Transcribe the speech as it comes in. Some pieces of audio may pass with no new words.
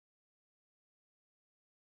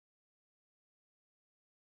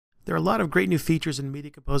There are a lot of great new features in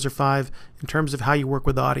Media Composer 5 in terms of how you work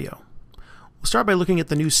with audio. We'll start by looking at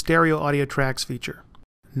the new stereo audio tracks feature.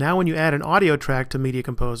 Now when you add an audio track to Media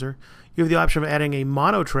Composer, you have the option of adding a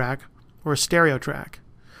mono track or a stereo track.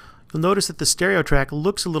 You'll notice that the stereo track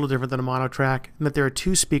looks a little different than a mono track, and that there are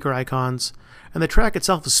two speaker icons, and the track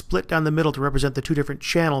itself is split down the middle to represent the two different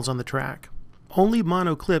channels on the track. Only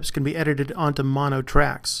mono clips can be edited onto mono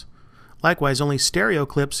tracks. Likewise, only stereo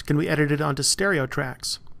clips can be edited onto stereo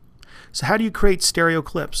tracks. So how do you create stereo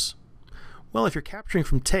clips? Well, if you're capturing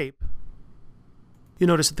from tape, you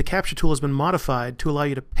notice that the capture tool has been modified to allow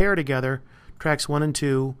you to pair together tracks 1 and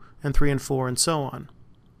 2, and 3 and 4, and so on.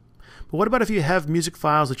 But what about if you have music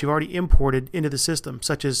files that you've already imported into the system,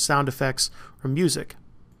 such as sound effects or music?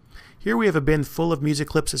 Here we have a bin full of music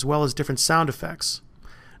clips as well as different sound effects.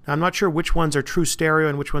 Now I'm not sure which ones are true stereo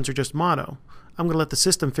and which ones are just mono. I'm going to let the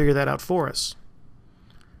system figure that out for us.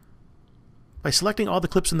 By selecting all the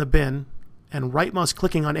clips in the bin and right mouse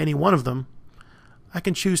clicking on any one of them, I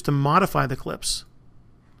can choose to modify the clips.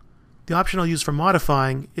 The option I'll use for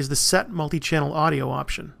modifying is the Set Multi-Channel Audio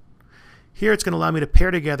option. Here it's going to allow me to pair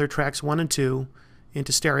together tracks 1 and 2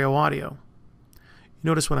 into stereo audio. You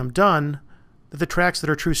notice when I'm done that the tracks that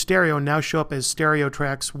are true stereo now show up as stereo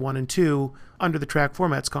tracks 1 and 2 under the track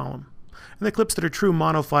formats column, and the clips that are true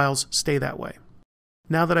mono files stay that way.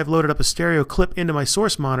 Now that I've loaded up a stereo clip into my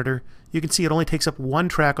source monitor, you can see it only takes up one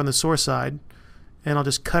track on the source side, and I'll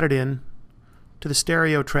just cut it in to the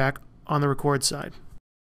stereo track on the record side.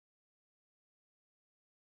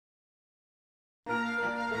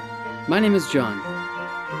 My name is John,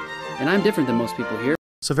 and I'm different than most people here.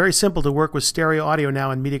 So very simple to work with stereo audio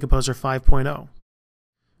now in Media Composer 5.0.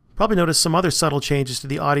 Probably notice some other subtle changes to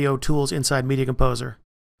the audio tools inside Media Composer.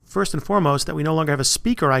 First and foremost, that we no longer have a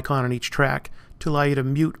speaker icon on each track to allow you to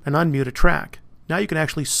mute and unmute a track. Now you can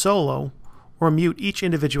actually solo or mute each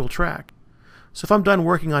individual track. So if I'm done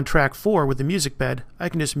working on track 4 with the music bed, I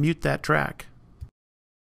can just mute that track.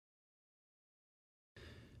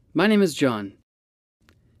 My name is John,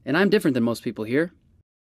 and I'm different than most people here.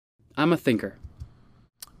 I'm a thinker.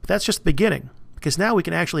 But that's just the beginning, because now we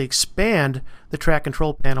can actually expand the track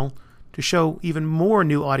control panel to show even more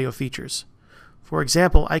new audio features. For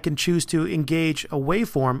example, I can choose to engage a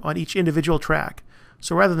waveform on each individual track.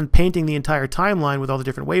 So rather than painting the entire timeline with all the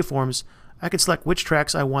different waveforms, I can select which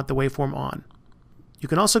tracks I want the waveform on. You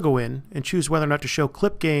can also go in and choose whether or not to show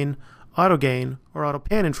clip gain, auto gain, or auto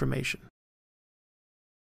pan information.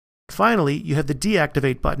 Finally, you have the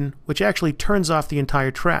deactivate button, which actually turns off the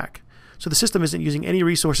entire track, so the system isn't using any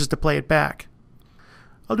resources to play it back.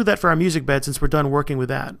 I'll do that for our music bed since we're done working with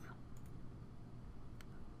that.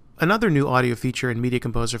 Another new audio feature in Media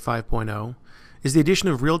Composer 5.0 is the addition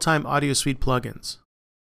of Real-Time AudioSuite plugins.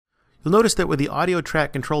 You'll notice that with the audio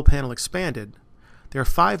track control panel expanded, there are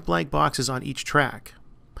 5 blank boxes on each track.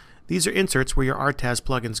 These are inserts where your RTAS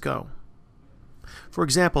plugins go. For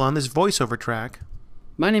example, on this voiceover track,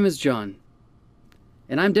 My name is John,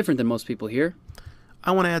 and I'm different than most people here.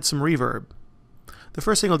 I want to add some reverb. The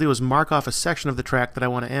first thing I'll do is mark off a section of the track that I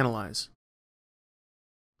want to analyze.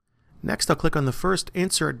 Next, I'll click on the first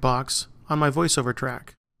insert box on my voiceover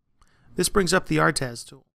track. This brings up the RTAS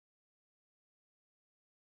tool.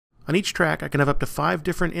 On each track, I can have up to 5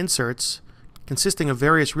 different inserts consisting of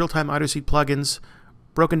various Real-Time AudioSuite plugins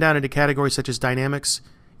broken down into categories such as Dynamics,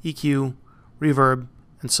 EQ, Reverb,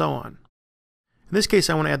 and so on. In this case,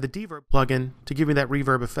 I want to add the Deverb plugin to give me that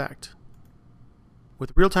reverb effect.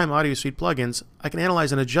 With Real-Time AudioSuite plugins, I can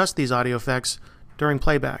analyze and adjust these audio effects during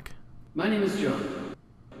playback. My name is John.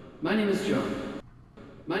 My name is John.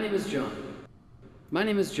 My name is John. My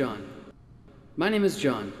name is John. My name is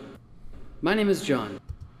John. My name is John.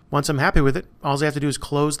 Once I'm happy with it, all I have to do is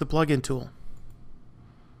close the plugin tool.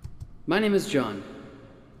 My name is John,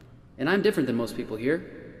 and I'm different than most people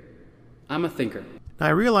here. I'm a thinker. Now I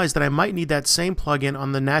realize that I might need that same plugin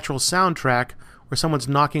on the natural sound track where someone's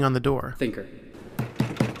knocking on the door. Thinker.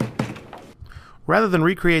 Rather than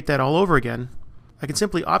recreate that all over again, I can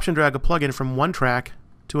simply option drag a plugin from one track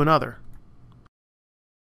to another.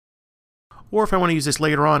 Or if I want to use this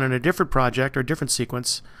later on in a different project or different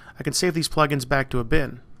sequence, I can save these plugins back to a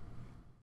bin.